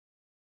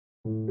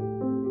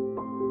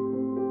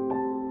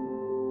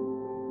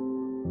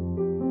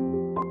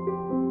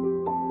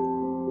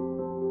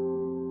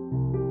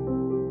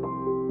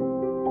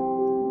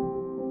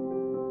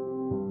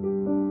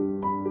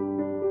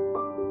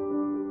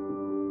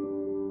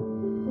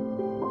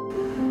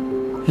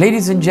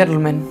Ladies and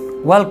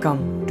gentlemen,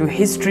 welcome to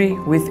History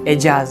with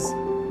Ejaz.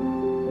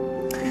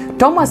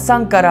 Thomas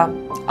Sankara,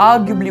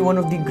 arguably one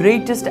of the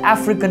greatest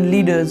African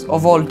leaders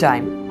of all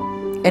time,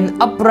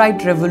 an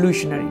upright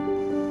revolutionary,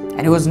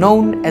 and he was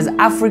known as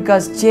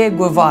Africa's Che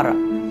Guevara.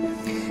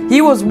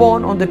 He was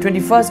born on the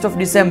 21st of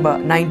December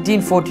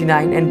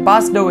 1949 and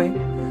passed away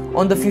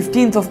on the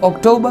 15th of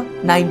October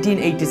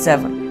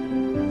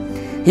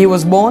 1987. He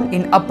was born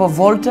in Upper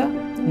Volta,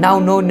 now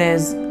known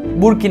as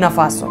Burkina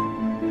Faso.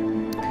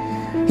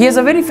 He has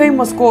a very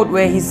famous quote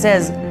where he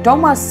says,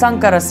 Thomas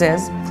Sankara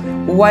says,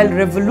 while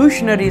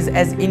revolutionaries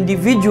as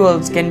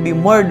individuals can be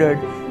murdered,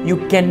 you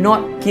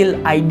cannot kill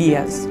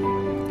ideas.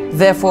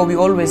 Therefore, we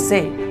always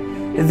say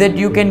that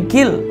you can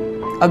kill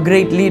a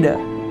great leader,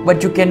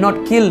 but you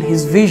cannot kill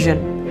his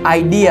vision,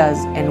 ideas,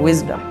 and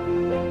wisdom.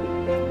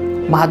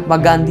 Mahatma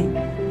Gandhi,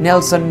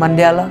 Nelson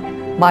Mandela,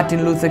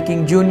 Martin Luther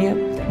King Jr.,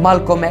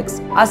 Malcolm X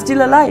are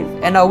still alive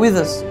and are with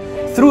us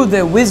through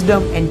their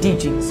wisdom and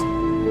teachings.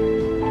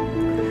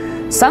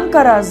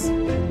 Sankara's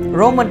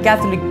Roman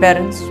Catholic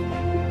parents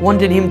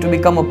wanted him to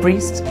become a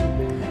priest,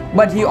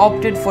 but he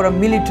opted for a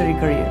military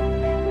career.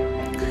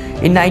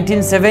 In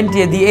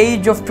 1970, at the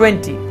age of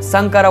 20,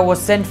 Sankara was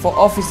sent for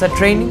officer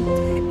training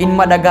in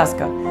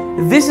Madagascar.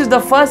 This is the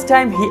first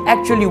time he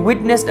actually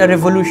witnessed a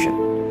revolution.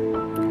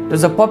 It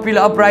was a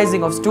popular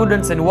uprising of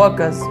students and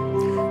workers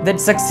that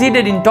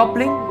succeeded in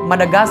toppling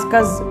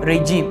Madagascar's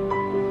regime.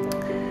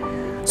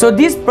 So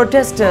these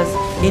protesters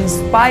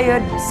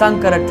inspired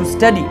Sankara to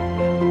study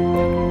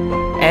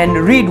and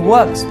read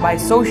works by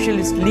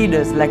socialist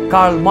leaders like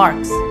Karl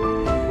Marx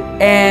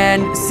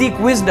and seek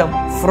wisdom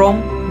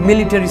from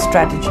military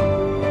strategy.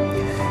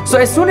 So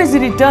as soon as he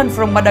returned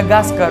from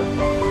Madagascar,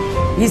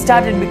 he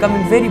started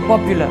becoming very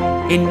popular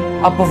in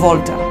Upper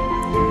Volta.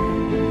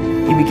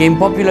 He became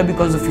popular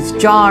because of his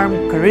charm,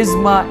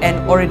 charisma,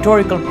 and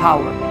oratorical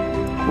power.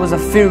 He was a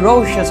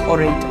ferocious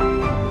orator.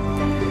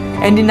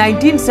 And in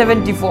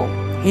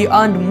 1974, he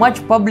earned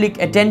much public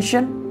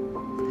attention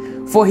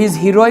for his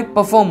heroic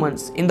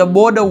performance in the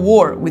border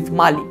war with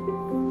Mali.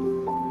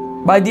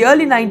 By the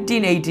early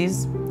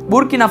 1980s,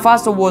 Burkina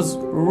Faso was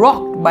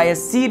rocked by a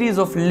series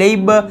of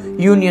labor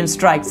union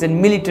strikes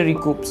and military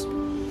coups.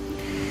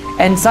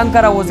 And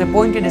Sankara was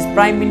appointed as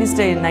Prime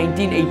Minister in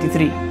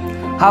 1983.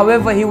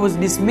 However, he was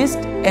dismissed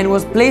and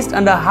was placed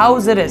under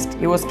house arrest.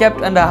 He was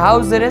kept under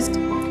house arrest,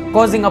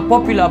 causing a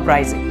popular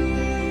uprising.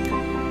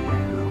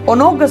 On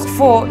August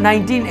 4,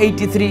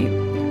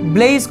 1983,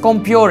 Blaise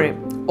Compaoré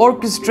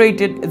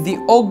orchestrated the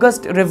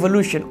August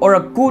Revolution, or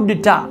a coup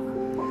d'etat,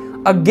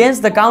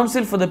 against the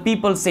Council for the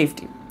People's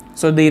Safety.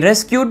 So they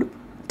rescued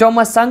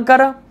Thomas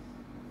Sankara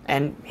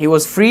and he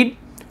was freed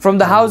from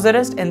the house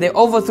arrest, and they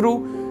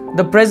overthrew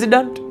the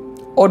president,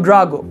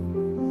 Ouedraogo.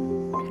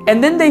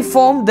 And then they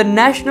formed the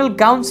National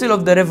Council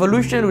of the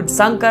Revolution with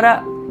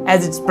Sankara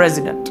as its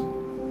president.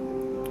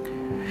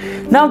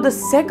 Now the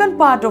second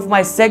part of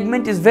my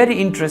segment is very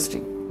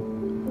interesting.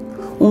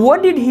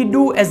 What did he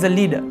do as a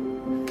leader?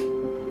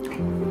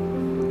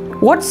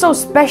 What's so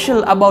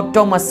special about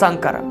Thomas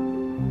Sankara?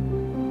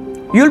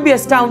 You'll be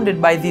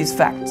astounded by these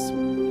facts.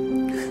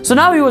 So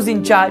now he was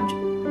in charge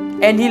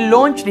and he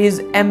launched his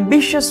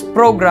ambitious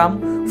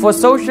program for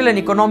social and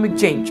economic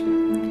change.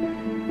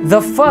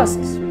 The first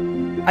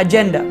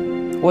agenda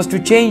was to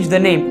change the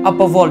name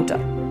Upper Volta,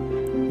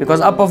 because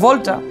Upper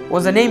Volta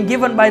was a name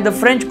given by the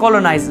French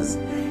colonizers.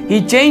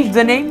 He changed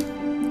the name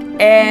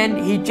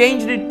and he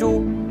changed it to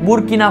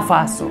Burkina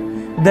Faso,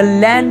 the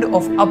land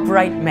of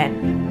upright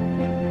men.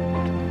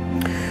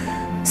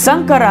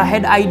 Sankara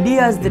had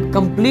ideas that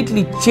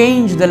completely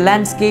changed the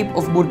landscape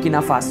of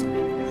Burkina Faso.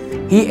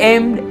 He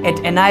aimed at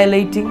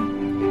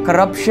annihilating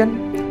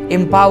corruption,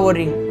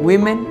 empowering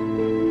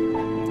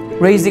women,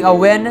 raising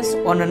awareness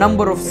on a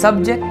number of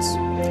subjects,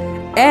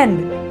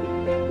 and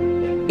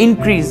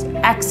increase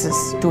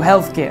access to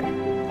healthcare.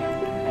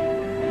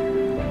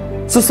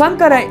 So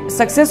Sankara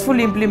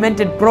successfully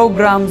implemented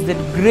programs that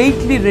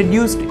greatly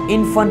reduced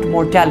infant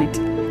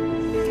mortality.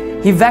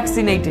 He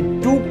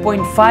vaccinated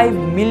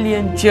 2.5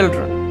 million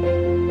children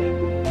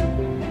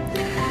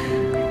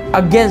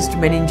against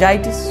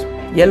meningitis,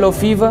 yellow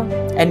fever,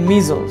 and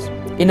measles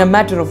in a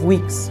matter of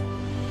weeks.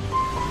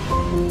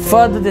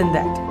 Further than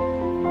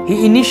that,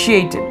 he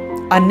initiated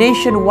a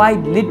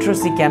nationwide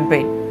literacy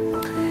campaign.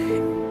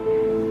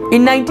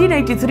 In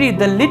 1983,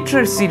 the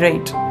literacy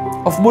rate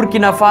of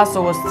Burkina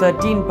Faso was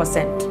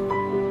 13%.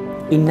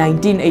 In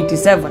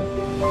 1987,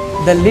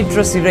 the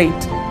literacy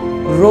rate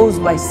rose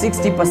by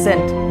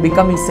 60%,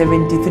 becoming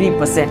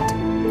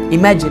 73%.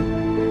 Imagine,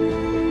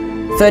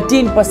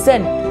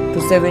 13% to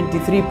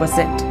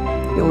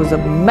 73%. It was a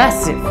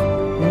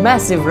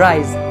massive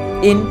rise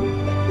in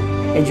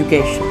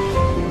education.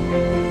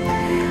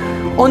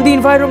 On the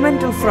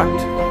environmental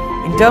front,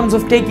 in terms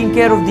of taking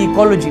care of the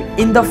ecology,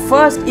 in the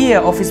first year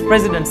of his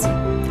presidency,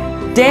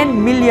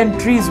 10 million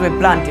trees were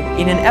planted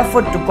in an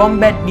effort to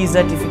combat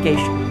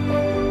desertification.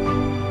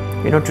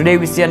 Today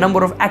we see a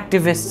number of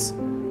activists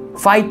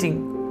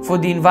fighting for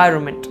the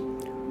environment,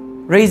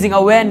 raising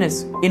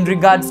awareness in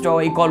regards to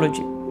our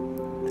ecology.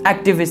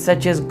 activists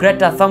such as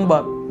Greta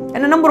Thunberg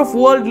and a number of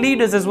world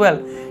leaders as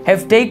well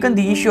have taken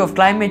the issue of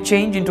climate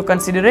change into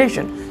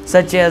consideration,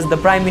 such as the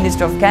Prime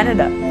Minister of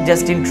Canada,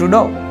 Justin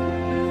Trudeau,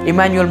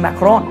 Emmanuel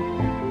Macron,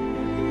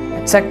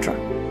 etc.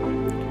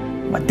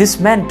 But this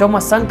man,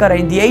 Thomas Sankara,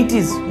 in the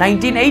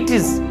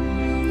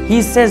 1980s,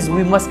 he says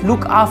we must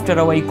look after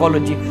our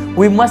ecology,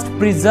 we must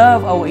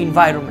preserve our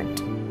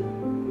environment.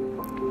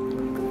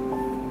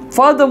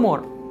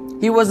 Furthermore,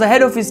 he was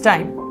ahead of his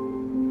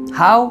time.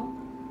 How?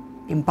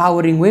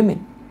 Empowering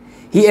women.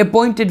 He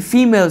appointed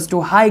females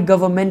to high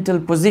governmental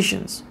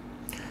positions,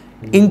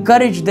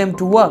 encouraged them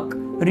to work,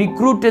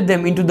 recruited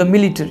them into the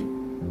military.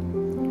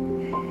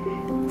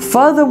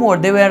 Furthermore,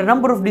 there were a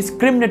number of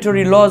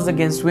discriminatory laws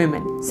against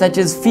women, such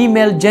as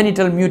female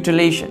genital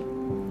mutilation.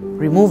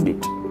 Removed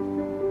it.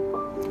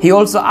 He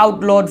also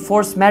outlawed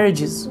forced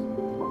marriages.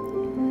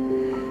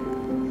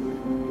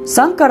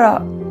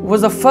 Sankara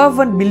was a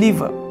fervent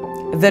believer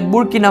that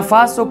Burkina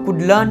Faso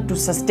could learn to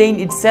sustain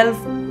itself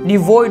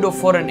devoid of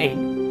foreign aid.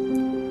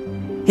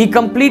 He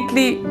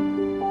completely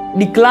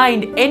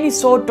declined any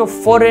sort of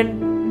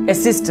foreign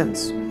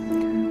assistance,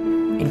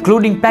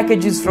 including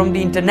packages from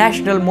the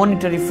International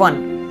Monetary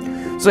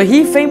Fund. So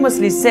he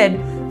famously said,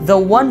 "The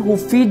one who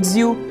feeds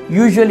you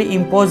usually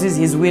imposes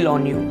his will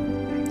on you."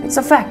 It's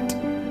a fact.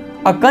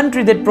 A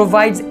country that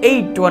provides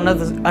aid to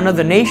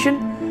another nation,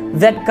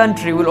 that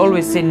country will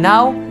always say,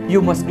 "Now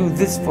you must do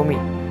this for me."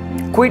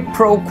 Quid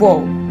pro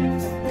quo.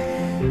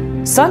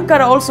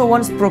 Sankara also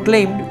once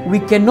proclaimed, "We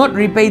cannot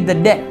repay the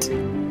debt."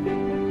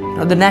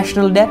 Now the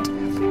national debt.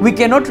 We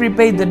cannot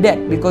repay the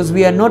debt because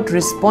we are not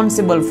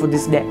responsible for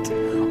this debt.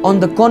 On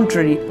the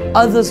contrary,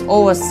 others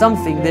owe us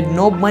something that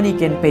no money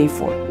can pay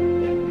for.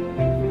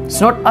 It's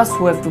not us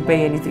who have to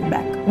pay anything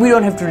back. We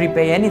don't have to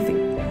repay anything.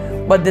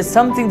 But there's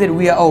something that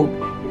we are owed.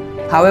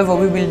 However,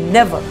 we will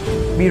never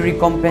be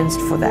recompensed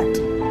for that.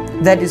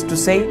 That is to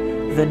say,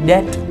 the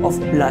debt of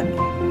blood.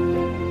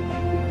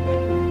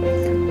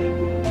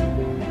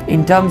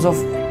 In terms of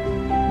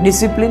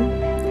discipline,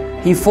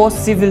 he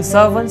forced civil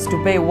servants to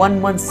pay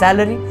 1 month's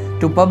salary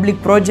to public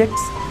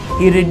projects.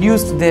 He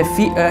reduced their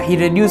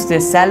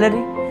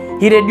salary.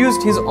 He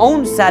reduced his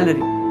own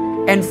salary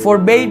and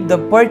forbade the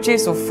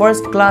purchase of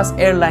first-class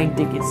airline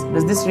tickets.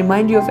 Does this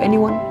remind you of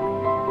anyone?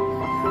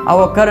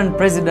 Our current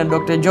president,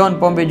 Dr. John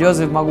Pombe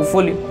Joseph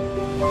Magufuli,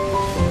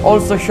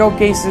 also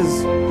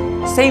showcases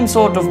same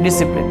sort of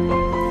discipline.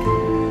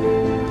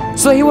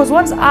 So he was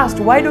once asked,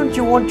 "Why don't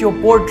you want your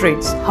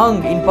portraits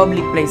hung in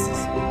public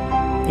places?"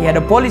 He had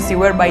a policy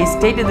whereby he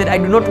stated that, "I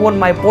do not want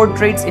my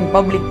portraits in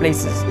public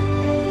places."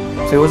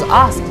 So he was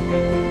asked,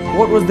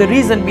 what was the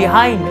reason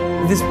behind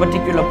this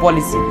particular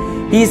policy?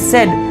 He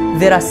said,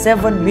 "There are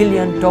 7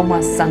 million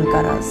Thomas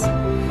Sankaras.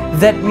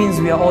 That means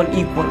we are all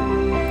equal.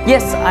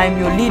 Yes, I am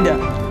your leader.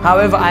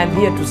 However, I am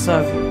here to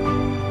serve you."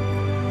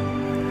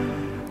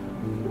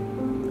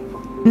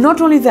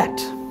 Not only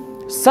that,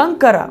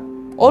 Sankara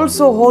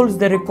also holds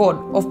the record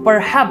of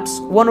perhaps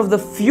one of the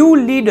few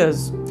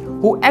leaders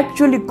who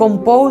actually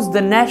composed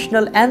the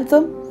national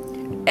anthem,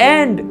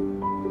 and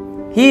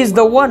he is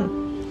the one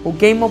who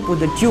came up with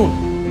the tune.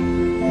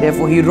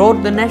 Therefore, he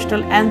wrote the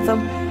national anthem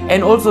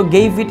and also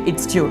gave it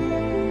its tune.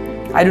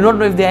 I do not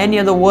know if there are any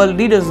other world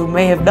leaders who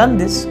may have done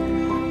this.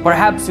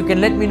 Perhaps you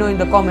can let me know in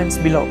the comments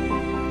below.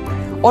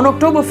 On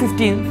October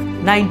 15th,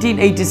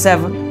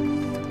 1987,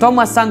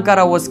 Thomas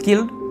Sankara was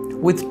killed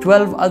with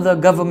 12 other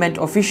government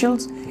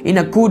officials in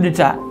a coup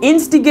d'etat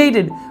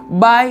instigated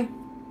by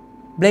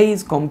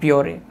Blaise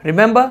Compaoré.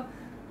 Remember,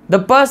 the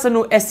person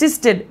who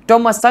assisted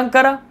Thomas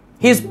Sankara,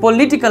 his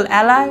political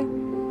ally,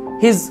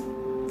 his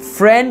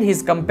friend,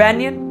 his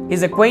companion,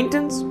 his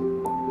acquaintance,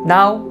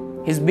 now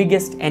his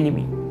biggest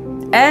enemy,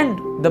 and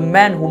the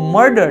man who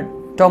murdered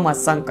Thomas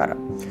Sankara.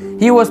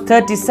 He was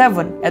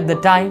 37 at the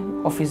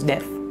time of his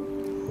death.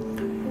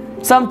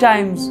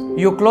 Sometimes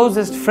your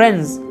closest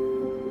friends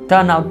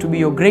turn out to be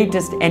your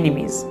greatest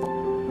enemies.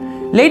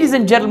 Ladies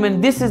and gentlemen,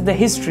 this is the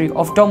history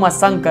of Thomas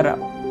Sankara.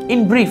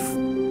 In brief,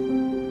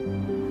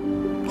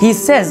 he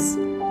says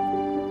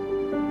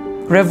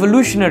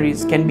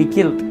revolutionaries can be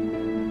killed,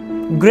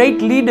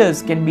 great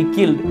leaders can be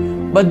killed,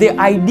 but their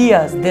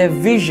ideas, their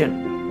vision,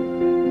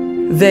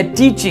 their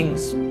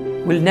teachings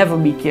will never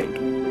be killed.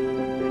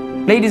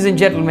 Ladies and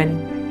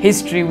gentlemen,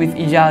 History with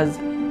Ejaz.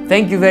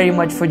 Thank you very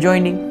much for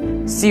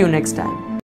joining. See you next time.